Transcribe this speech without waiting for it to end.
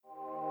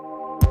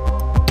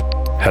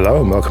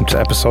Hello and welcome to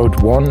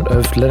episode 1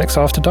 of Linux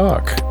After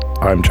Dark.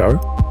 I'm Joe.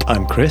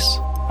 I'm Chris.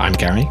 I'm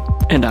Gary.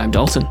 And I'm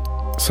Dalton.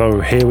 So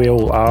here we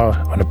all are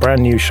on a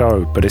brand new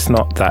show, but it's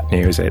not that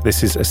new, is it?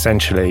 This is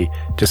essentially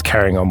just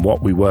carrying on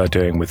what we were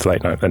doing with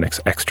Late Night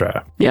Linux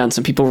Extra. Yeah, and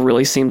some people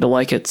really seem to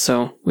like it,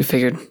 so we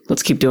figured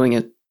let's keep doing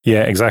it.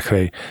 Yeah,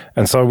 exactly.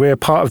 And so we're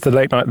part of the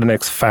Late Night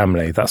Linux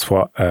family. That's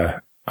what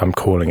I'm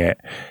calling it.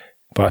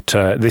 But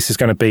this is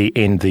going to be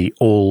in the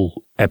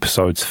all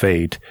episodes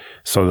feed.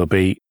 So there'll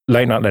be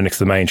Late Night Linux,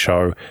 the main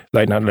show,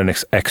 Late Night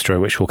Linux Extra,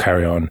 which will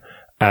carry on,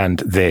 and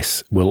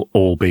this will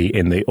all be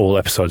in the all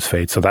episodes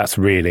feed. So that's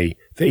really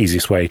the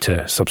easiest way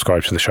to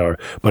subscribe to the show,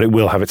 but it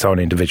will have its own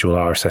individual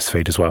RSS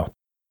feed as well.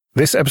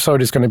 This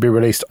episode is going to be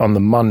released on the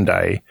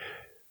Monday,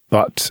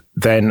 but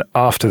then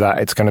after that,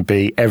 it's going to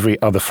be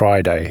every other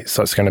Friday.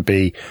 So it's going to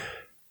be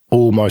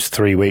almost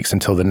 3 weeks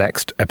until the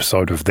next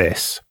episode of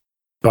this.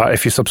 But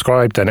if you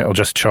subscribe, then it'll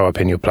just show up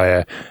in your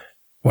player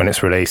when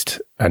it's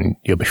released and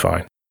you'll be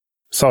fine.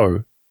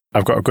 So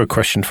I've got a good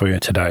question for you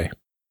today.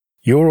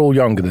 You're all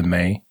younger than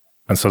me,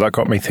 and so that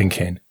got me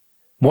thinking,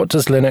 what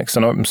does Linux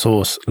and open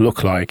source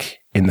look like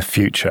in the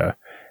future,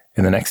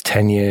 in the next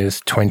 10 years,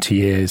 20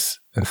 years,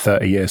 and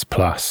 30 years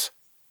plus?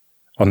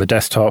 On the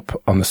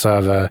desktop, on the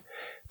server,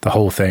 the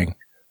whole thing.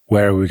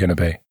 Where are we going to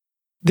be?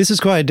 This is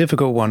quite a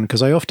difficult one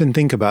because I often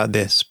think about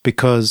this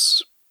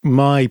because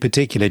my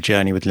particular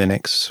journey with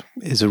Linux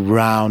is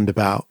around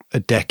about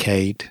a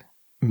decade,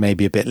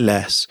 maybe a bit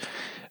less.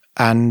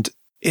 And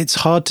it's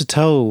hard to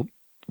tell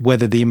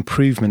whether the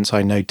improvements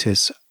I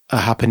notice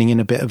are happening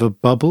in a bit of a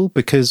bubble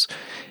because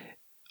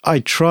I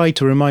try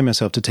to remind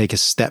myself to take a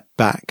step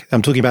back.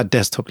 I'm talking about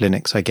desktop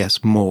Linux, I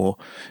guess, more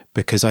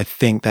because I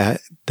think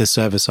that the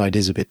server side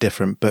is a bit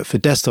different. But for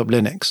desktop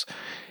Linux,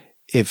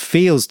 it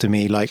feels to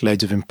me like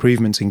loads of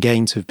improvements and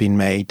gains have been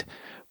made,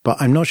 but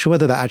I'm not sure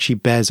whether that actually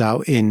bears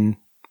out in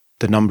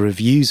the number of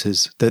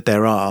users that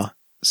there are,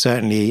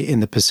 certainly in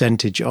the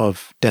percentage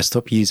of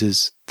desktop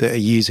users that are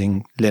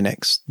using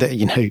Linux. That,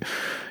 you know,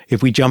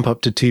 if we jump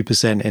up to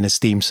 2% in a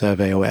Steam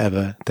survey or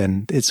whatever,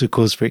 then it's a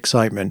cause for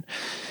excitement.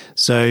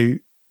 So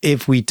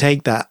if we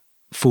take that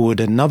forward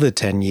another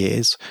 10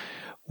 years,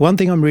 one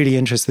thing I'm really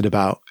interested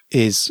about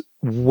is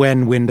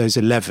when Windows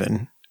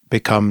 11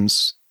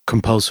 becomes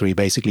compulsory,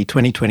 basically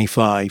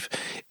 2025,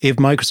 if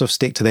Microsoft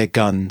stick to their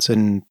guns,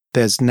 and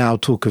there's now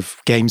talk of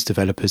games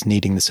developers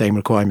needing the same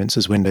requirements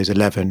as Windows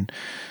 11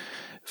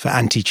 for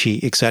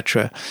anti-cheat,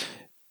 etc.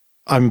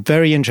 I'm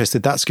very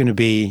interested. That's going to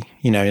be,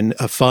 you know, in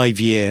a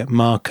 5-year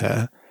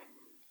marker.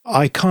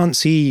 I can't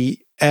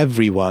see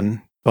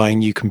everyone buying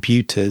new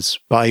computers,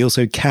 but I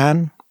also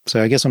can.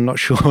 So I guess I'm not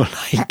sure.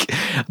 Like,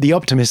 the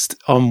optimist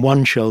on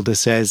one shoulder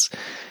says,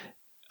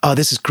 oh,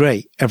 this is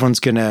great.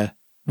 Everyone's going to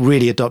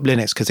really adopt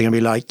Linux because they're going to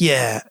be like,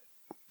 yeah,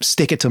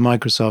 stick it to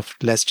Microsoft.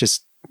 Let's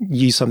just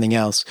use something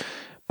else.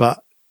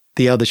 But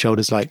the other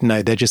shoulder's like,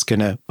 no, they're just going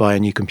to buy a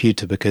new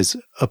computer because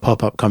a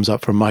pop-up comes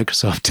up from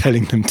Microsoft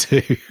telling them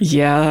to.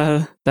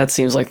 Yeah, that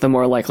seems like the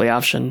more likely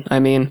option. I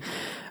mean,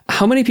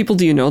 how many people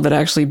do you know that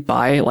actually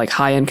buy like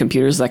high-end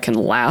computers that can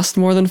last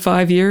more than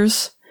 5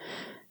 years?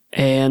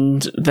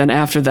 And then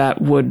after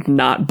that would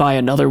not buy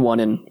another one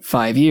in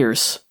 5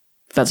 years?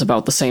 That's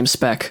about the same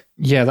spec.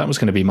 Yeah, that was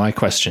going to be my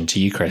question to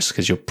you, Chris,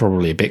 because you're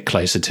probably a bit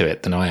closer to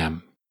it than I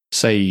am.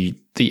 Say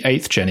the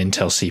 8th gen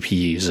Intel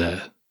CPUs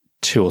are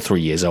 2 or 3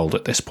 years old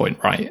at this point,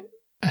 right?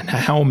 And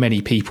how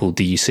many people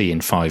do you see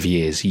in 5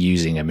 years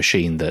using a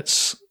machine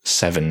that's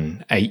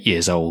 7, 8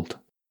 years old?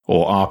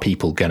 Or are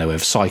people going to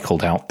have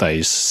cycled out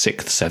those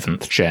 6th,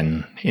 7th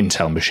gen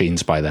Intel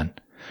machines by then?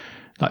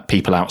 Like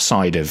people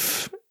outside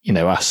of, you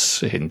know,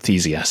 us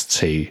enthusiasts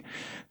who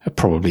are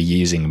probably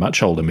using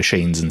much older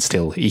machines and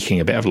still eking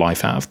a bit of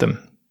life out of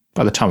them.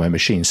 By the time a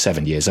machine's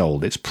 7 years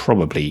old, it's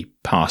probably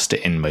past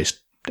it in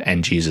most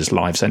end users'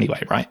 lives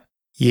anyway, right?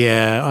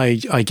 Yeah,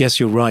 I guess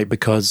you're right,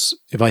 because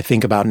if I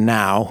think about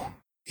now,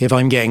 if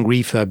I'm getting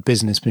refurb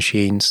business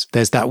machines,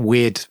 there's that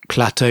weird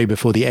plateau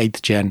before the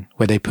 8th gen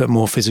where they put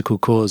more physical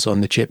cores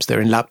on the chips that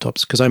are in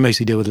laptops, because I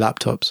mostly deal with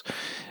laptops.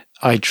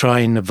 I try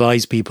and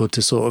advise people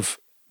to sort of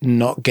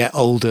not get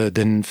older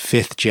than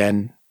 5th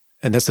gen,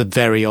 and that's the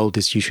very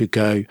oldest you should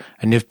go.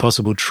 And if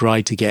possible,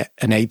 try to get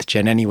an 8th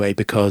gen anyway,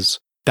 because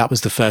that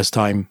was the first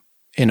time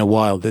in a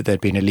while that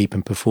there'd been a leap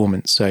in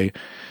performance. So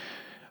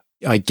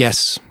I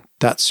guess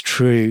that's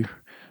true.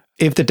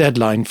 If the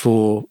deadline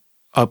for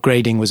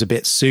upgrading was a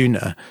bit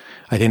sooner,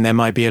 I think there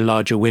might be a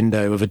larger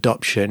window of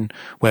adoption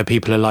where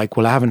people are like,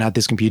 well, I haven't had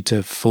this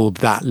computer for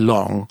that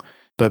long,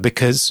 but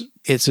because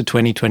it's a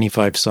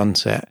 2025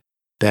 sunset,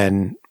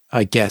 then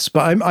I guess.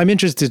 But I'm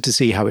interested to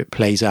see how it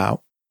plays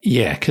out.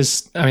 Yeah,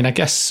 because, I mean, I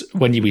guess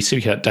when we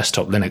speak about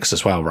desktop Linux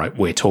as well, right,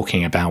 we're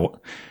talking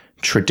about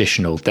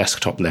traditional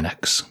desktop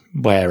Linux,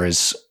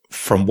 whereas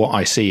from what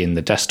I see in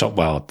the desktop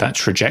world, that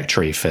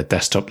trajectory for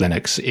desktop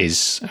Linux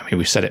is, I mean,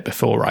 we've said it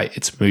before, right?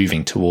 It's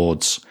moving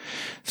towards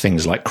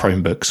things like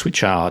Chromebooks,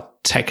 which are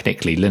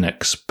technically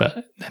Linux,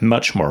 but they're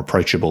much more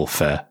approachable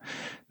for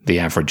the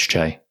average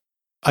J.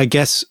 I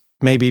guess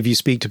maybe if you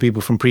speak to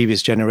people from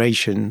previous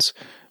generations,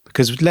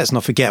 because let's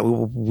not forget,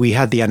 we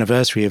had the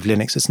anniversary of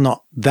Linux. It's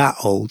not that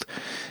old.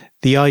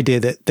 The idea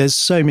that there's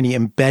so many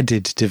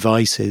embedded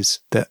devices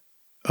that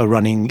are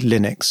running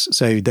Linux.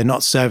 So they're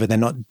not server, they're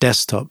not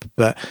desktop,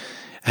 but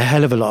a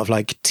hell of a lot of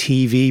like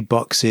TV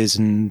boxes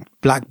and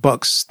black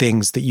box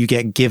things that you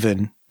get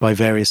given by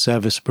various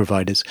service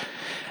providers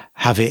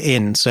have it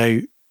in.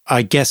 So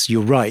I guess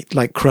you're right.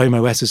 Like Chrome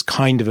OS is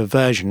kind of a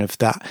version of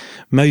that.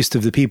 Most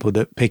of the people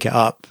that pick it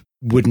up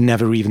would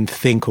never even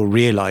think or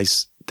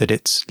realize that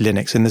it's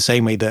Linux, in the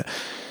same way that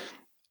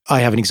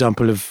I have an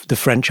example of the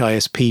French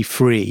ISP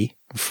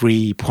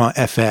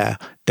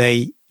Free.fr.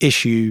 They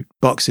issue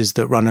boxes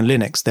that run on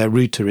Linux. Their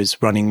router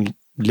is running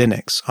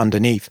Linux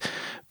underneath,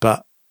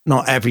 but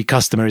not every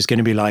customer is going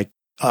to be like,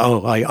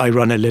 oh, I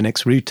run a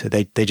Linux router.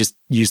 They just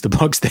use the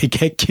box they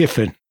get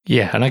given.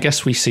 Yeah, and I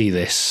guess we see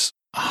this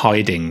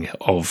hiding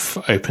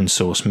of open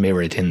source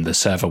mirrored in the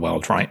server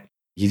world, right?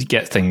 You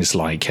get things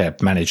like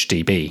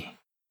ManageDB.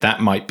 That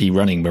might be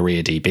running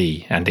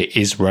MariaDB, and it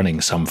is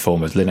running some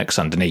form of Linux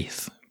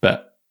underneath,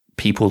 but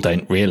people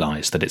don't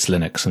realize that it's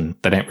Linux, and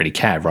they don't really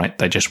care, right?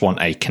 They just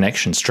want a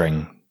connection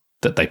string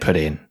that they put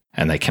in,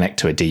 and they connect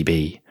to a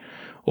DB,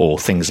 or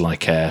things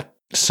like a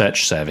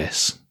search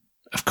service.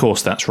 Of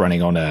course, that's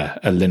running on a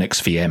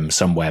Linux VM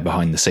somewhere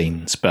behind the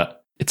scenes,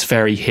 but it's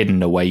very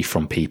hidden away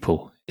from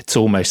people. It's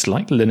almost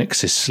like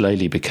Linux is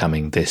slowly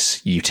becoming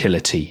this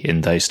utility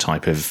in those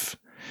type of,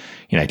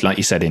 like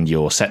you said, in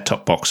your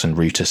set-top box and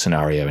router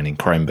scenario and in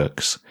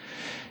Chromebooks.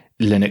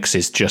 Linux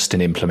is just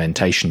an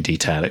implementation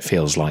detail, it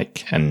feels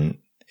like, and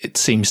it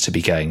seems to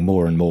be going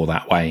more and more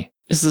that way.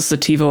 Is this the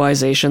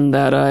TiVoization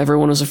that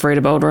everyone was afraid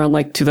about around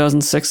like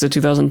 2006 to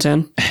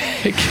 2010?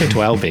 It could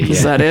well be, yeah.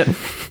 Is that it?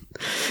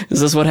 Is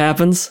this what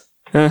happens?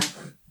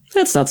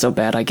 That's not so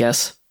bad, I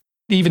guess.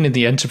 Even in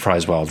the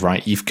enterprise world,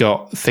 right, you've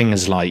got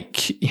things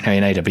like, in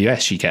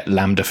AWS, you get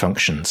Lambda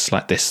functions,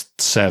 like this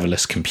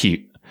serverless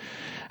compute.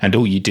 And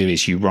all you do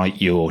is you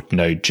write your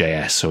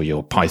Node.js or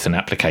your Python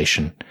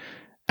application,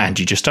 and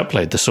you just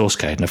upload the source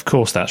code. And of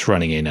course, that's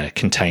running in a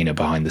container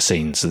behind the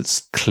scenes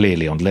that's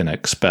clearly on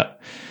Linux,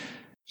 but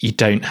you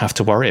don't have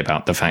to worry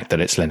about the fact that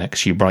it's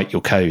Linux. You write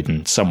your code,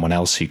 and someone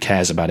else who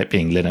cares about it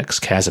being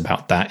Linux cares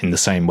about that in the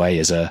same way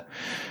as a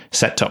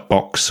set-top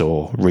box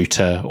or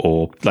router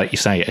or, like you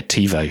say, a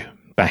TiVo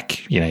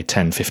back,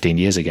 10, 15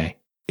 years ago.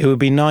 It would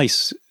be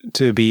nice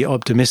to be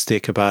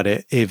optimistic about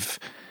it if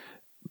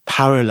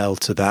parallel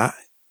to that,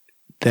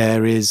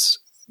 there is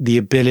the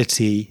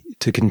ability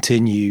to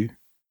continue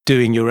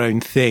doing your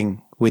own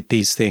thing with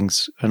these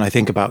things. And I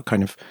think about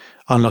kind of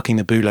unlocking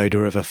the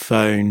bootloader of a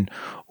phone,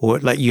 or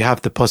like you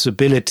have the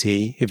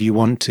possibility, if you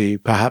want to,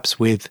 perhaps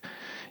with,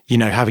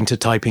 having to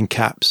type in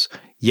caps,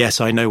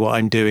 yes, I know what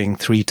I'm doing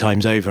 3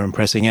 times over and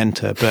pressing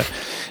enter, but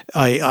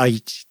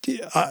I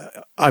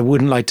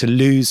wouldn't like to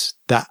lose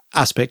that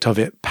aspect of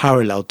it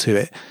parallel to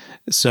it,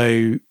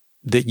 so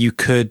that you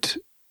could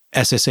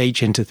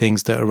SSH into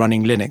things that are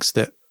running Linux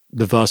that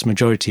the vast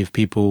majority of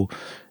people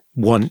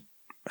want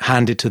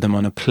handed to them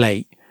on a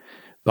plate.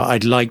 But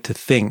I'd like to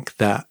think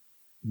that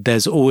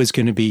there's always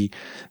going to be,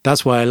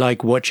 that's why I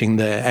like watching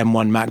the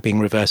M1 Mac being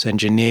reverse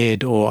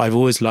engineered, or I've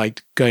always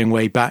liked going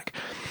way back,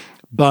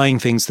 buying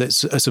things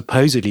that are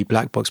supposedly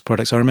black box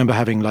products. I remember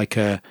having like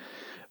a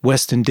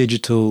Western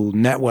Digital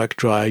network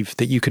drive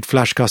that you could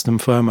flash custom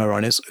firmware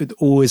on. It's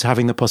always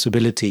having the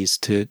possibilities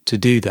to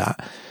do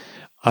that.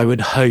 I would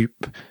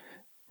hope,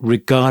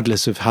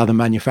 regardless of how the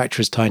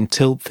manufacturers try and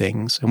tilt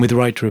things, and with the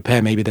right to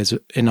repair, maybe there's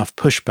enough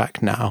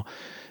pushback now,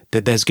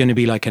 that there's going to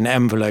be like an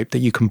envelope that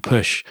you can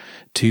push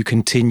to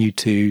continue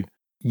to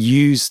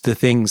use the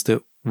things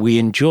that we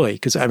enjoy.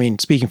 Because,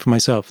 speaking for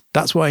myself,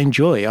 that's what I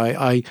enjoy.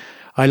 I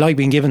like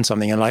being given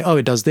something and like, oh,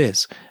 it does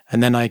this.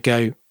 And then I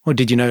go, oh,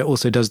 did you know it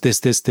also does this,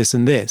 this, this,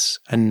 and this?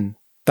 And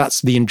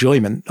that's the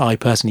enjoyment I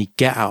personally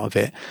get out of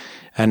it.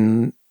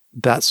 And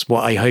that's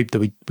what I hope that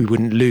we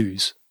wouldn't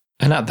lose.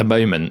 And at the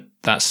moment,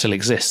 that still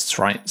exists,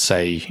 right?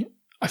 So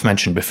I've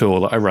mentioned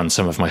before that I run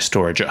some of my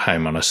storage at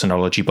home on a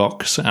Synology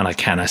box, and I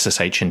can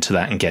SSH into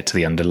that and get to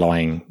the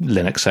underlying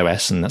Linux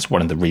OS, and that's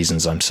one of the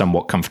reasons I'm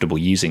somewhat comfortable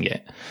using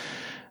it.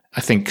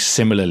 I think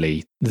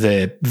similarly,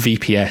 the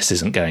VPS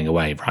isn't going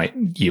away, right?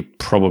 You're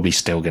probably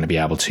still going to be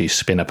able to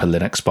spin up a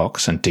Linux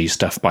box and do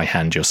stuff by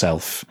hand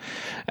yourself.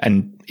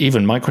 And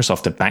even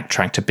Microsoft have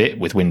backtracked a bit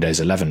with Windows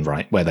 11,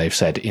 right? Where they've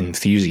said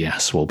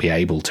enthusiasts will be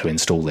able to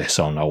install this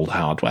on old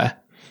hardware.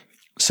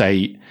 So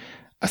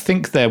I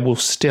think there will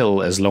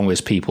still, as long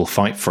as people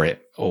fight for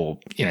it, or,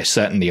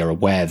 certainly are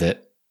aware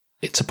that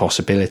it's a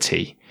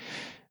possibility,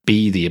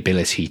 be the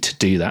ability to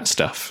do that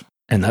stuff.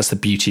 And that's the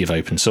beauty of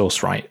open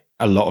source, right?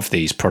 A lot of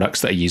these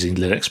products that are using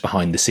Linux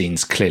behind the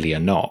scenes clearly are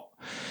not.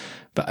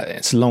 But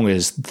as long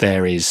as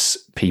there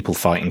is people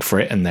fighting for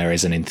it and there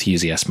is an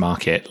enthusiast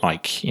market,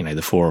 like,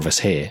 the 4 of us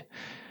here,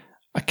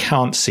 I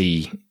can't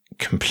see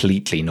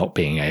completely not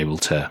being able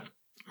to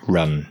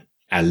run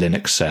a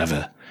Linux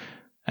server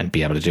and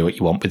be able to do what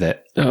you want with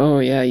it. Oh,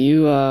 yeah,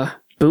 you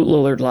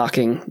bootloader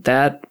locking.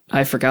 That,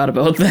 I forgot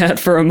about that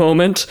for a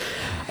moment.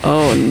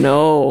 Oh,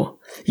 no.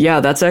 Yeah,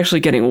 that's actually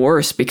getting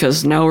worse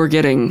because now we're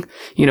getting,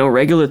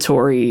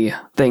 regulatory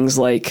things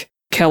like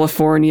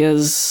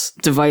California's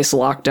device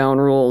lockdown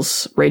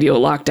rules, radio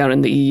lockdown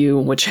in the EU,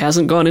 which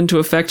hasn't gone into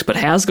effect, but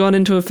has gone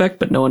into effect,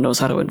 but no one knows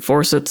how to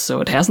enforce it,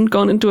 so it hasn't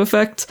gone into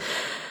effect.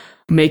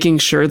 Making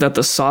sure that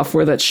the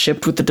software that's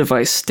shipped with the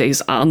device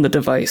stays on the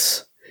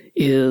device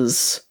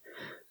is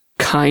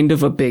kind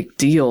of a big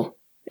deal,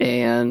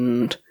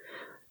 and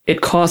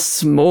it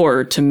costs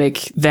more to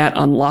make that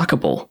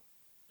unlockable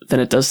than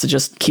it does to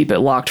just keep it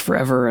locked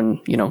forever and,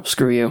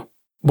 screw you.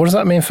 What does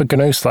that mean for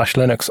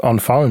GNU/Linux on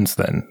phones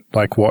then?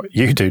 Like what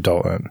you do,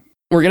 Dalton?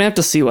 We're going to have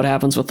to see what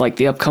happens with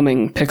the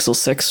upcoming Pixel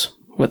 6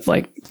 with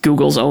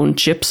Google's own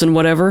chips and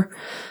whatever,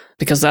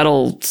 because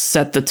that'll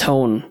set the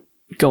tone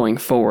going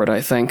forward, I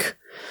think.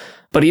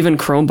 But even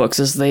Chromebooks,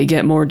 as they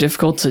get more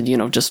difficult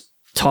to, just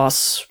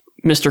toss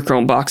Mr.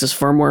 Chromebox's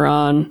firmware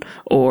on,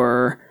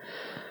 or,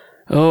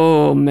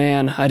 oh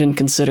man, I didn't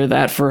consider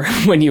that for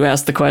when you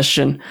asked the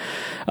question.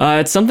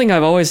 It's something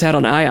I've always had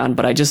an eye on,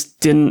 but I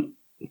just didn't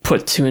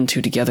put two and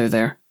two together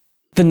there.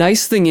 The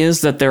nice thing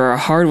is that there are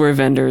hardware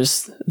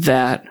vendors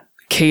that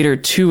cater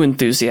to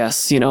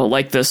enthusiasts,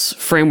 like this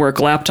Framework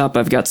laptop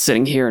I've got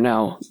sitting here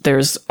now.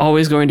 There's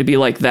always going to be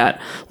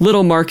that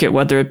little market,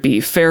 whether it be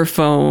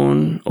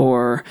Fairphone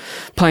or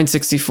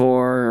Pine64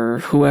 or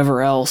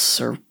whoever else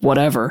or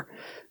whatever,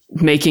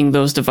 making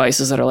those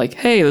devices that are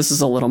hey, this is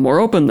a little more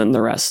open than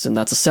the rest, and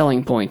that's a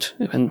selling point.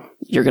 And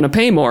you're going to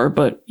pay more,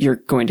 but you're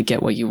going to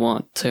get what you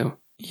want too.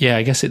 Yeah,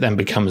 I guess it then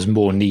becomes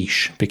more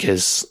niche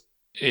because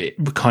it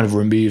kind of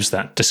removes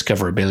that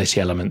discoverability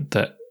element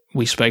that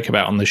we spoke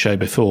about on the show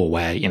before,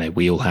 where,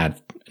 we all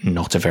had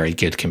not a very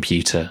good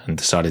computer and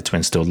decided to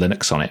install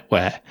Linux on it,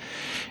 where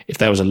if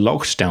there was a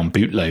locked down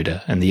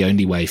bootloader and the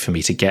only way for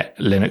me to get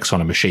Linux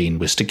on a machine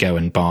was to go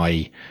and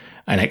buy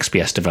an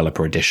XPS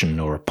Developer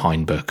Edition or a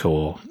Pinebook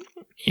or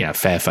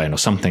Fairphone or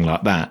something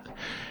like that,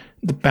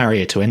 the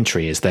barrier to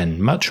entry is then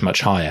much,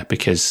 much higher,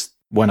 because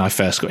when I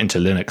first got into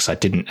Linux, I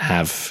didn't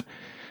have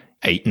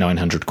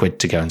 800-900 quid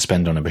to go and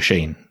spend on a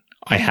machine.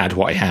 I had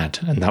what I had,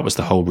 and that was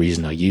the whole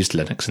reason I used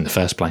Linux in the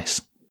first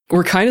place.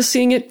 We're kind of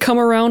seeing it come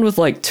around with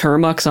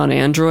Termux on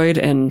Android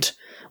and,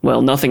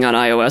 well, nothing on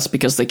iOS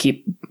because they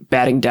keep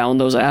batting down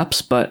those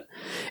apps, but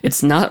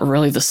it's not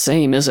really the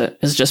same, is it?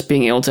 As just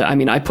being able to,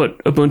 I put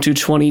Ubuntu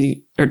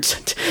 20 or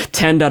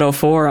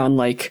 10.04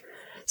 on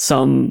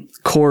some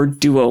Core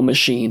Duo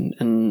machine,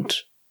 and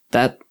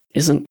that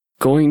isn't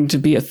going to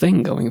be a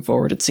thing going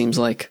forward, it seems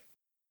like.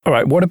 All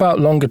right, what about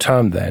longer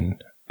term then,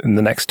 in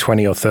the next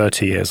 20 or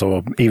 30 years,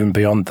 or even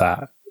beyond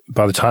that?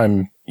 By the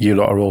time you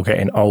lot are all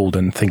getting old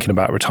and thinking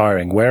about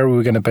retiring, where are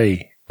we going to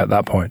be at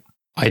that point?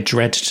 I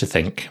dread to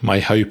think. My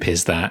hope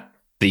is that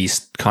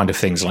these kind of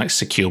things like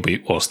Secure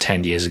Boot was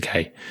 10 years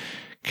ago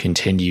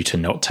continue to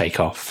not take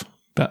off.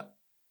 But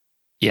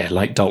yeah,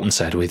 like Dalton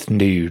said, with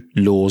new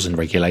laws and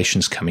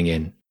regulations coming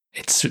in,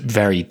 it's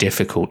very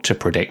difficult to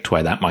predict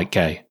where that might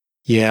go.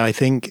 Yeah, I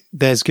think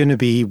there's going to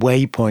be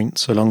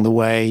waypoints along the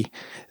way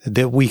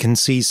that we can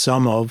see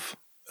some of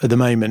at the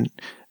moment.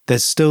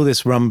 There's still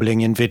this rumbling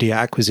NVIDIA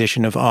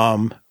acquisition of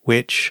ARM,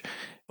 which,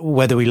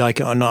 whether we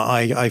like it or not,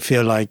 I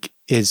feel like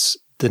is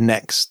the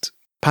next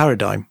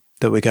paradigm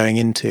that we're going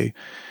into.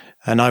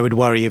 And I would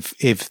worry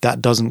if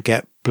that doesn't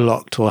get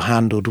blocked or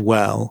handled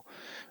well,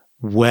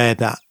 where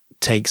that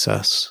takes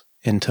us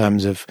in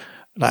terms of,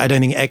 I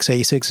don't think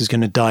x86 is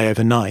going to die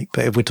overnight,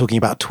 but if we're talking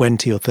about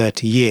 20 or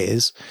 30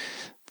 years,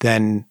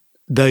 then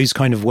those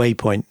kind of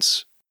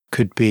waypoints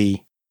could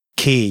be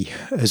key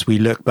as we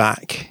look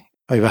back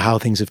over how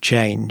things have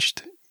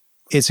changed.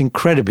 It's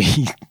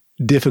incredibly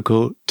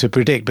difficult to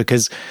predict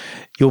because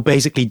you're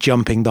basically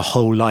jumping the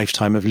whole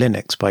lifetime of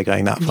Linux by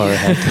going that far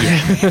ahead.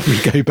 Yeah.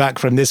 We go back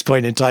from this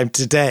point in time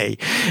today,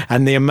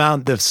 and the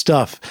amount of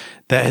stuff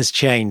that has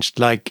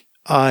changed.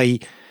 I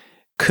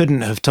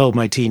couldn't have told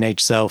my teenage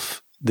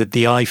self that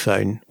the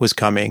iPhone was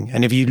coming.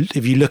 And if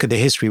you look at the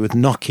history with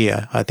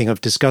Nokia, I think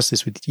I've discussed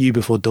this with you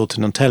before,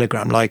 Dalton, on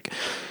Telegram,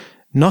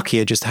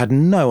 Nokia just had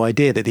no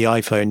idea that the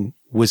iPhone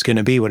was going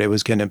to be what it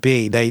was going to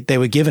be. They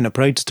were given a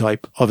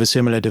prototype of a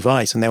similar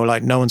device and they were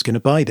like, no one's going to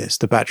buy this.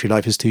 The battery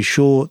life is too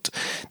short.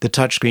 The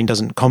touchscreen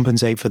doesn't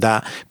compensate for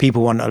that.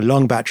 People want a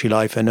long battery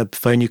life and a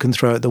phone you can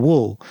throw at the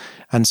wall.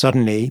 And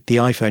suddenly the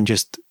iPhone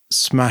just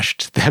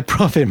smashed their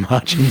profit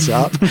margins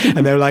up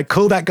and they were like,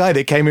 call that guy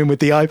that came in with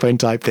the iPhone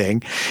type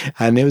thing.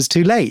 And it was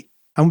too late.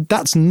 And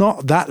that's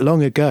not that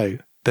long ago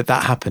that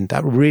happened.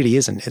 That really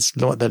isn't. It's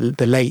not the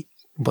late,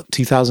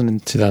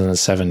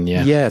 2007,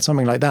 yeah. Yeah,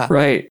 something like that.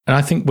 Right. And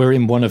I think we're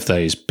in one of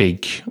those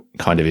big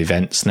kind of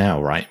events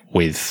now, right?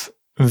 With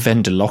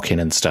vendor lock-in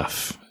and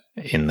stuff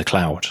in the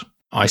cloud.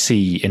 I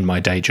see in my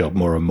day job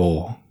more and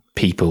more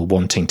people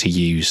wanting to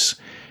use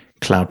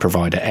cloud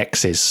provider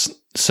X's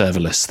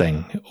serverless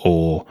thing,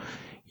 or,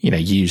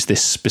 use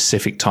this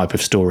specific type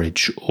of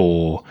storage,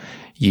 or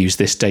use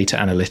this data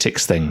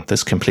analytics thing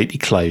that's completely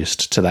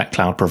closed to that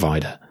cloud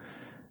provider.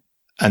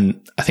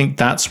 And I think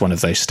that's one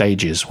of those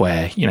stages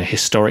where,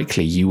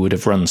 historically you would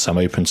have run some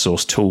open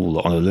source tool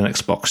on a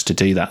Linux box to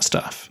do that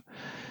stuff.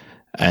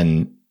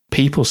 And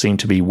people seem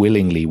to be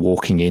willingly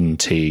walking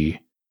into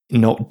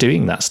not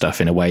doing that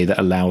stuff in a way that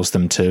allows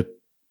them to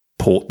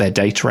port their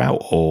data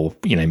out or,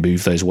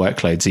 move those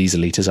workloads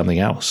easily to something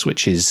else,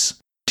 which is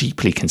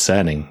deeply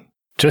concerning.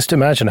 Just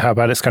imagine how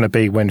bad it's going to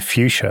be when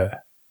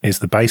Fuchsia is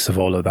the base of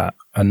all of that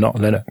and not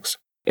Linux.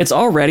 It's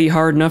already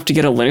hard enough to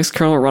get a Linux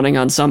kernel running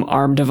on some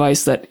ARM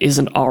device that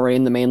isn't already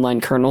in the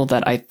mainline kernel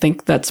that I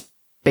think that's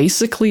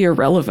basically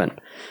irrelevant.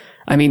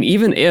 I mean,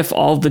 even if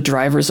all the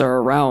drivers are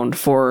around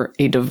for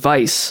a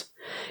device,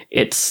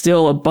 it's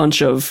still a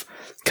bunch of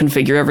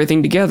configure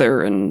everything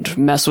together and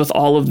mess with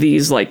all of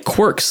these like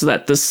quirks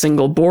that this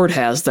single board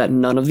has that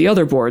none of the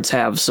other boards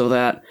have so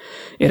that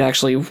it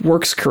actually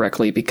works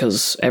correctly,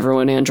 because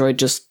everyone in Android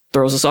just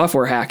throws a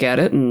software hack at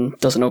it and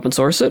doesn't open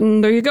source it,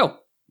 and there you go.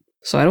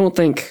 So I don't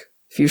think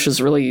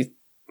Fuchsia's really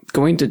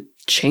going to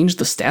change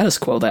the status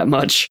quo that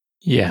much.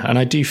 Yeah, and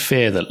I do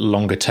fear that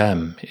longer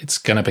term, it's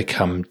going to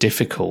become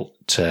difficult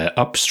to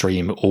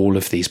upstream all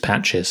of these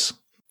patches.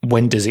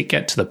 When does it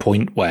get to the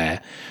point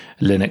where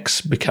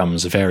Linux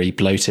becomes very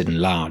bloated and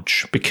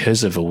large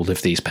because of all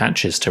of these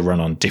patches to run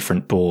on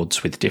different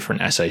boards with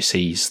different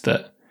SoCs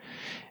that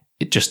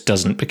it just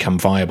doesn't become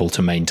viable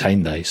to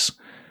maintain those?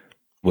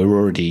 We're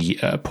already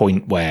at a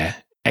point where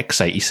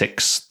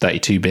x86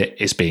 32-bit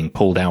is being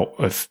pulled out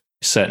of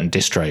certain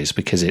distros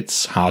because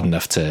it's hard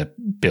enough to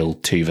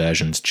build two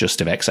versions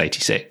just of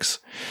x86.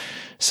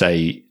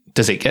 So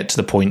does it get to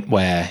the point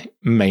where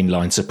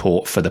mainline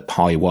support for the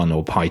Pi 1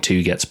 or Pi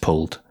 2 gets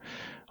pulled,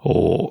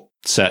 or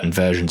certain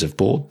versions of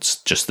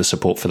boards, just the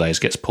support for those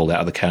gets pulled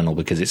out of the kernel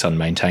because it's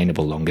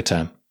unmaintainable longer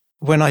term?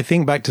 When I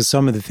think back to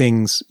some of the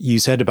things you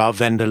said about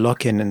vendor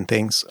lock-in and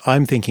things,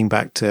 I'm thinking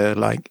back to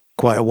like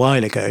quite a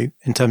while ago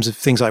in terms of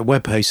things like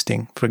web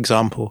hosting, for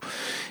example.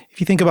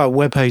 If you think about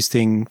web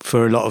hosting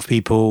for a lot of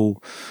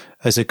people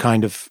as a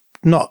kind of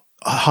not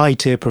a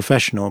high-tier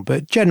professional,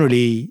 but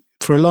generally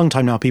for a long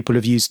time now, people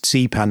have used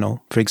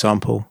cPanel, for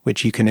example,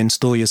 which you can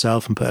install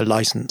yourself and put a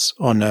license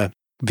on a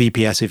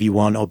VPS if you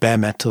want, or bare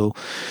metal.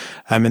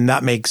 And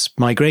that makes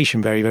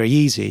migration very, very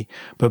easy.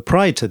 But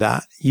prior to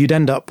that, you'd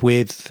end up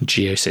with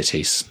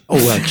GeoCities. Oh,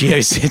 well,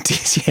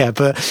 GeoCities, yeah.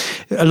 But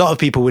a lot of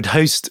people would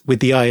host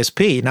with the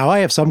ISP. Now, I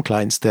have some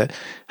clients that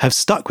have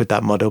stuck with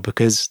that model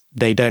because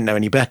they don't know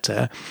any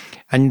better.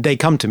 And they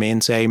come to me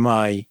and say,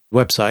 my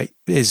website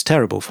is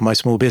terrible for my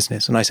small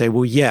business. And I say,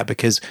 well, yeah,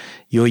 because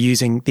you're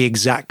using the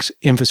exact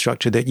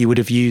infrastructure that you would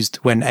have used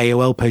when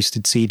AOL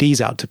posted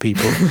CDs out to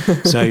people.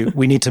 So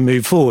we need to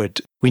move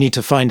forward. We need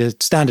to find a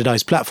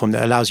standardized platform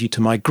that allows you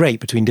to migrate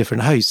between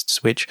different hosts,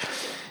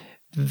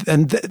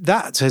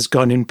 that has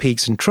gone in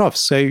peaks and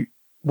troughs. So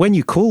when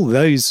you call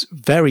those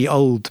very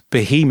old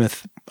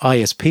behemoth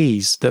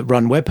ISPs that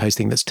run web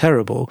hosting that's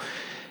terrible,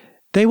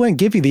 they won't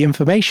give you the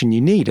information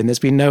you need, and there's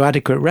been no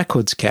adequate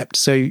records kept.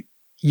 So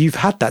you've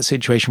had that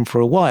situation for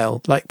a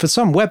while. Like for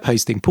some web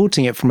hosting,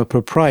 porting it from a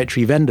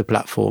proprietary vendor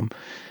platform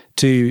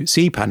to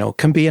cPanel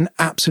can be an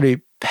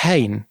absolute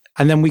pain.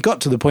 And then we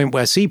got to the point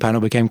where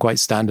cPanel became quite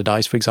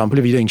standardized. For example,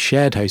 if you're doing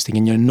shared hosting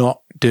and you're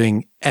not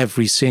doing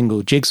every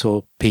single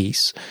jigsaw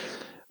piece,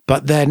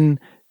 but then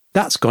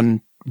that's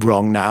gone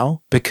wrong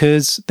now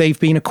because they've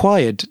been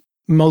acquired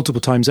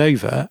multiple times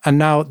over, and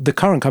now the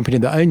current company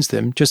that owns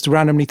them just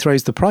randomly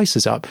throws the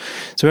prices up.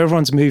 So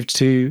everyone's moved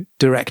to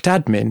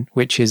DirectAdmin,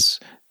 which is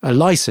a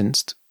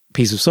licensed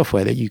piece of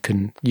software that you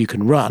can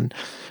run.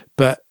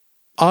 But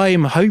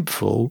I'm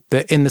hopeful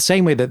that in the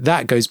same way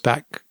that goes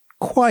back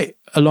quite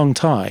a long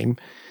time,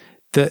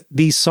 that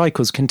these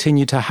cycles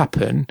continue to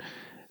happen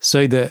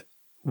so that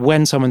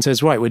when someone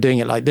says, right, we're doing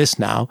it like this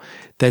now,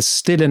 there's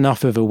still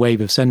enough of a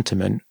wave of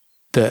sentiment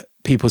that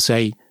people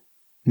say,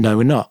 no,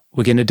 we're not.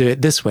 We're going to do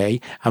it this way,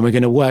 and we're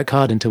going to work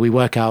hard until we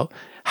work out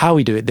how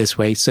we do it this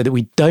way so that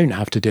we don't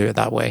have to do it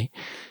that way.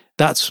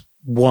 That's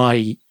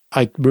why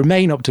I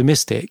remain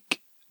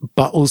optimistic,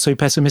 but also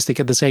pessimistic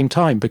at the same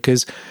time,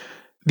 because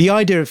the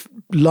idea of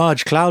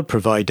large cloud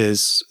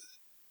providers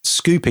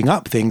scooping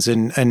up things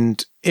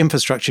and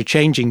infrastructure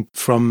changing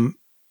from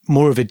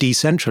more of a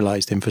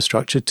decentralized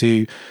infrastructure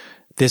to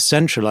this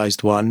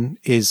centralized one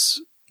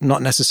is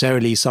not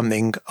necessarily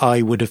something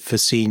I would have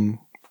foreseen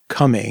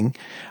coming.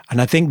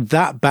 And I think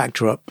that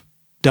backdrop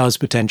does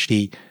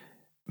potentially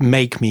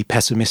make me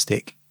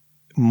pessimistic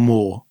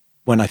more.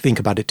 When I think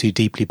about it too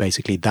deeply,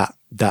 basically,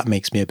 that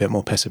makes me a bit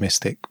more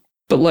pessimistic.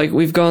 But like,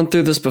 we've gone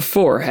through this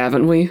before,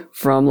 haven't we?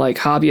 From like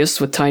hobbyists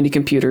with tiny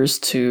computers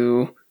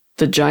to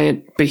the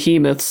giant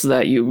behemoths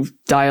that you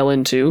dial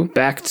into,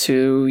 back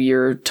to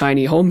your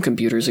tiny home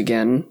computers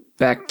again,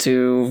 back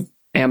to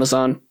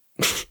Amazon.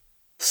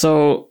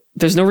 So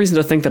there's no reason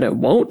to think that it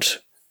won't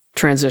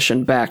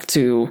transition back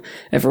to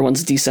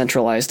everyone's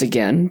decentralized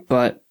again.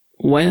 But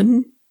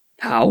when?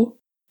 How?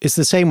 It's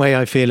the same way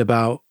I feel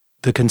about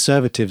the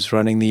Conservatives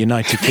running the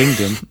United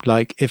Kingdom.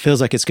 Like, it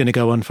feels like it's going to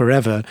go on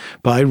forever,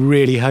 but I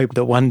really hope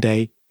that one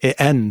day it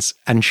ends.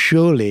 And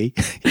surely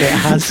it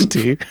has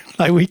to.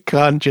 Like, we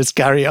can't just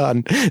carry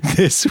on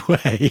this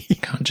way.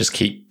 Can't just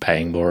keep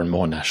paying more and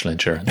more national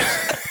insurance.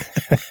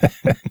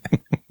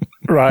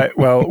 Right,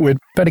 well, we'd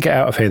better get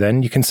out of here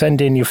then. You can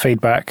send in your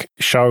feedback.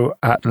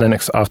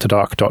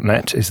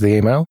 show@linuxafterdark.net is the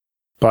email.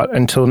 But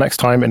until next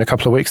time in a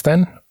couple of weeks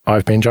then,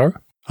 I've been Joe.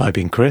 I've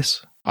been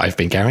Chris. I've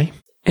been Gary.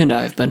 And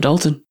I've been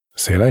Dalton.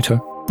 See you later.